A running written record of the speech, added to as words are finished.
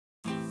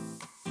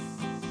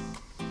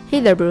Hey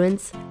there,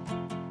 Bruins!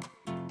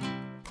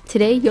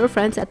 Today, your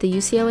friends at the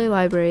UCLA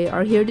Library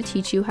are here to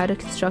teach you how to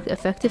construct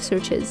effective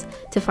searches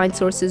to find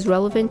sources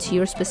relevant to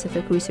your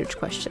specific research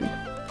question.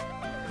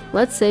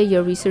 Let's say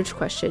your research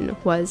question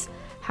was,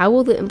 how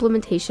will the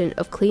implementation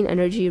of clean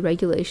energy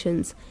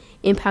regulations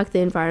impact the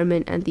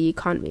environment and the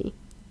economy?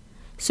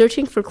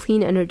 Searching for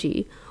clean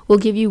energy will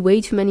give you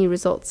way too many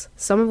results,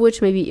 some of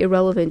which may be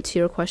irrelevant to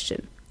your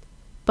question.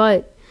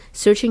 But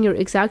searching your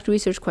exact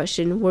research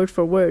question word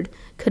for word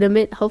could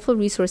omit helpful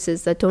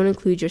resources that don't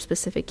include your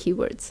specific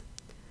keywords.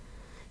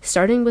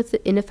 Starting with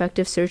the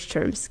ineffective search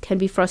terms can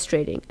be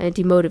frustrating and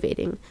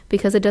demotivating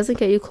because it doesn't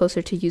get you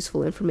closer to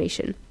useful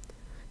information.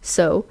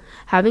 So,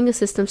 having a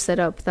system set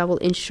up that will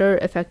ensure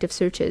effective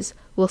searches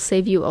will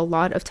save you a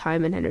lot of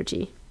time and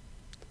energy.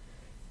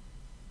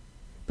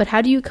 But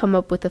how do you come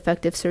up with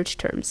effective search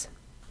terms?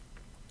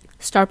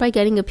 Start by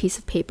getting a piece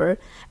of paper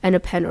and a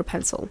pen or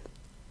pencil.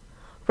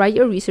 Write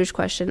your research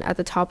question at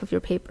the top of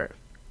your paper.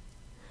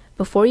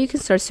 Before you can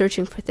start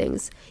searching for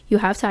things, you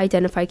have to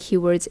identify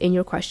keywords in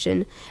your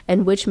question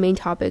and which main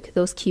topic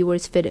those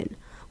keywords fit in,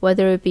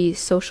 whether it be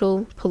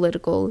social,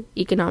 political,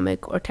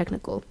 economic, or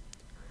technical.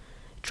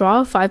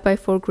 Draw a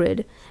 5x4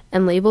 grid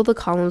and label the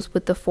columns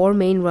with the 4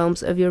 main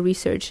realms of your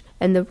research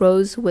and the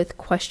rows with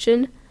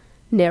question,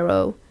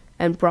 narrow,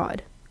 and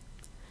broad.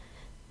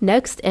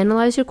 Next,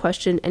 analyze your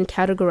question and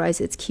categorize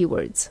its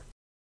keywords.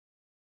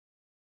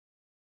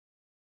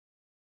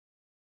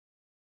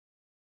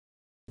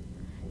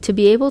 To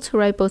be able to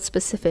write both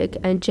specific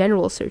and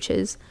general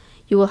searches,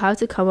 you will have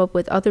to come up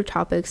with other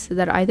topics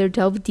that either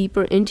delve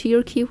deeper into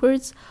your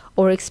keywords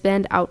or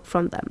expand out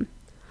from them.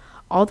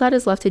 All that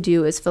is left to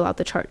do is fill out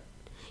the chart.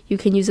 You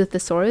can use a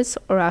thesaurus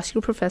or ask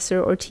your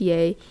professor or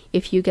TA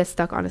if you get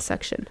stuck on a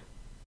section.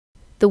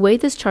 The way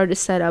this chart is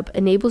set up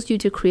enables you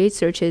to create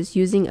searches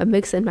using a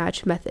mix and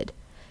match method.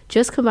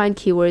 Just combine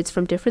keywords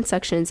from different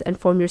sections and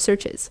form your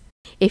searches.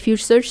 If you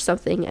search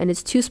something and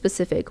it's too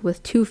specific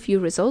with too few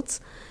results,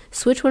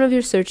 switch one of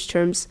your search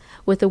terms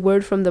with a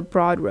word from the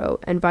broad row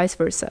and vice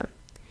versa.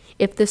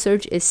 If the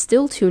search is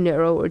still too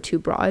narrow or too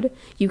broad,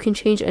 you can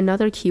change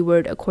another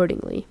keyword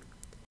accordingly.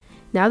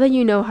 Now that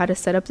you know how to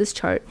set up this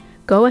chart,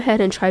 go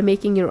ahead and try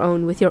making your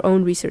own with your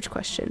own research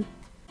question.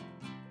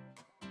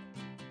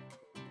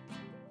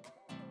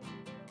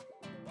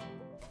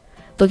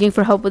 Looking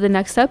for help with the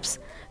next steps?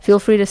 Feel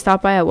free to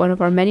stop by at one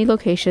of our many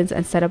locations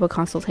and set up a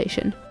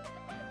consultation.